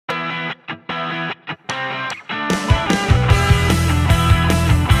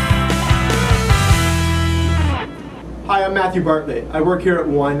I'm Matthew Bartlett. I work here at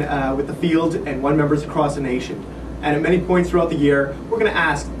ONE with the field and ONE members across the nation. And at many points throughout the year, we're going to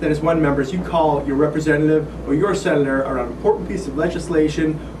ask that as ONE members you call your representative or your senator around an important piece of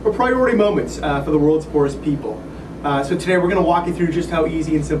legislation or priority moments for the world's poorest people. So today we're going to walk you through just how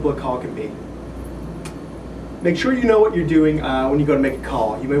easy and simple a call can be. Make sure you know what you're doing when you go to make a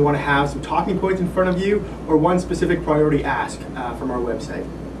call. You may want to have some talking points in front of you or one specific priority ask from our website.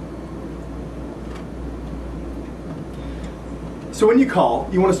 So when you call,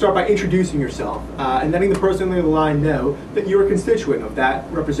 you want to start by introducing yourself and letting the person on the line know that you're a constituent of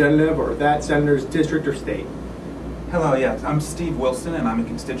that representative or that senator's district or state. Hello, yes, I'm Steve Wilson and I'm a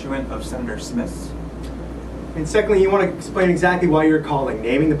constituent of Senator Smith's. And secondly, you want to explain exactly why you're calling,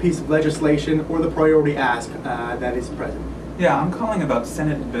 naming the piece of legislation or the priority ask that is present. Yeah, I'm calling about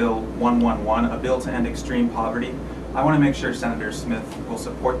Senate Bill 111, a bill to end extreme poverty. I want to make sure Senator Smith will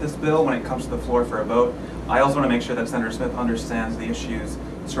support this bill when it comes to the floor for a vote. I also want to make sure that Senator Smith understands the issues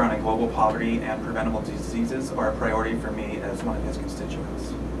surrounding global poverty and preventable diseases are a priority for me as one of his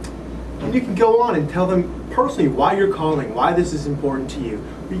constituents. And you can go on and tell them personally why you're calling, why this is important to you.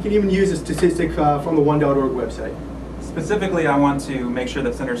 Or you can even use a statistic from the ONE.org website. Specifically, I want to make sure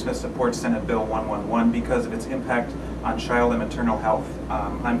that Senator Smith supports Senate Bill 111 because of its impact on child and maternal health.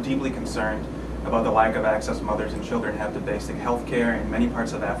 I'm deeply concerned about the lack of access mothers and children have to basic health care in many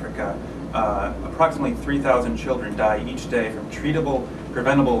parts of Africa. Approximately 3,000 children die each day from treatable,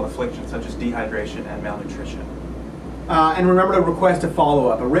 preventable afflictions such as dehydration and malnutrition. And remember to request a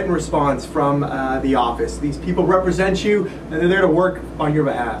follow-up, a written response from the office. These people represent you and they're there to work on your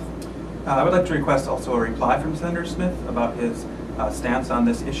behalf. I would like to request also a reply from Senator Smith about his stance on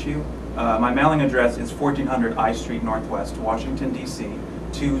this issue. My mailing address is 1400 I Street Northwest, Washington, D.C.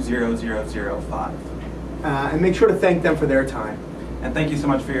 20005. And make sure to thank them for their time. And thank you so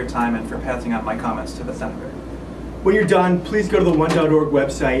much for your time and for passing on my comments to the Senator. When you're done, please go to the ONE.org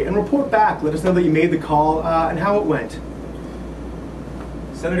website and report back. Let us know that you made the call and how it went.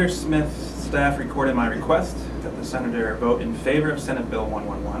 Senator Smith's staff recorded my request that the Senator vote in favor of Senate Bill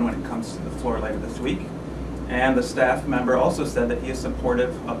 111 when it comes to the floor later this week. And the staff member also said that he is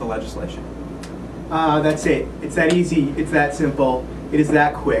supportive of the legislation. That's it. It's that easy. It's that simple. It is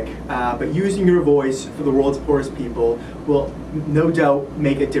that quick. But using your voice for the world's poorest people will no doubt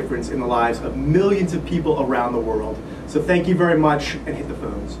make a difference in the lives of millions of people around the world. So thank you very much and hit the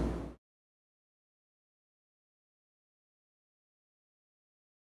phones.